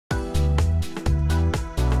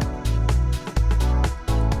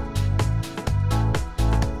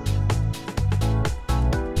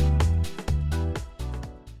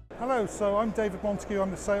Hello, so I'm David Montague. I'm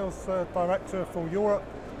the Sales Director for Europe,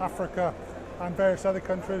 Africa and various other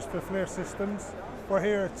countries for FLIR Systems. We're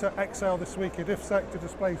here at Excel this week at IFSEC to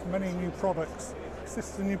display many new products.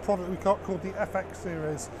 This is a new product we got called the FX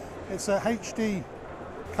series. It's a HD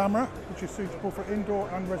camera which is suitable for indoor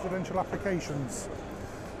and residential applications.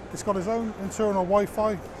 It's got its own internal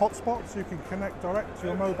Wi-Fi hotspot so you can connect direct to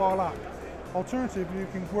your mobile app. Alternatively, you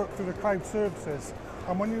can work through the cloud services.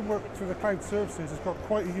 And when you work through the cloud services, it's got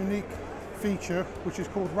quite a unique feature which is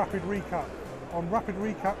called Rapid Recap. On Rapid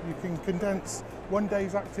Recap, you can condense one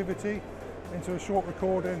day's activity into a short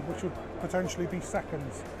recording which would potentially be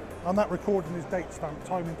seconds. And that recording is date stamped,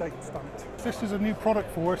 time and date stamped. This is a new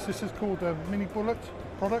product for us. This is called a mini bullet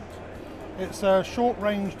product. It's a short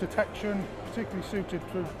range detection, particularly suited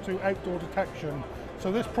to outdoor detection.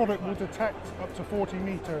 So this product will detect up to 40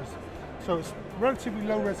 meters. So it's relatively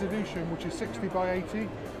low resolution, which is 60 by 80.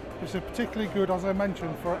 It's particularly good, as I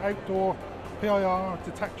mentioned, for outdoor PIR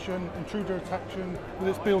detection, intruder detection with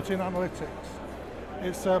its built-in analytics.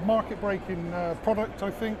 It's a market-breaking product,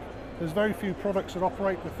 I think. There's very few products that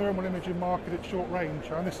operate the thermal imaging market at short range,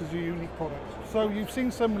 and this is a unique product. So you've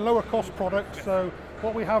seen some lower cost products. So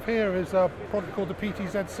what we have here is a product called the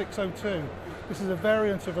PTZ602. This is a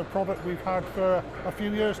variant of a product we've had for a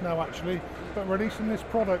few years now actually, but releasing this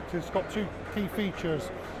product has got two key features.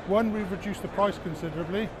 One, we've reduced the price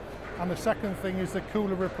considerably, and the second thing is the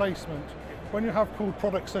cooler replacement. When you have cooled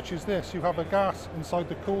products such as this, you have a gas inside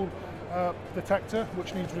the cool detector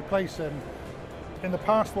which needs replacing. In the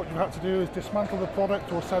past, what you had to do is dismantle the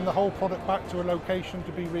product or send the whole product back to a location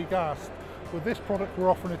to be regassed. With this product, we're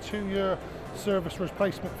offering a 2-year service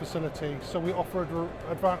replacement facility, so we offer an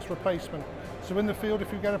advanced replacement. So in the field,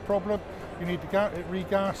 if you get a problem, you need to get it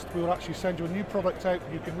regassed, we will actually send you a new product out.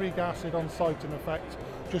 You can regas it on site in effect,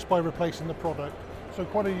 just by replacing the product. So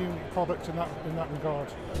quite a unique product in that regard.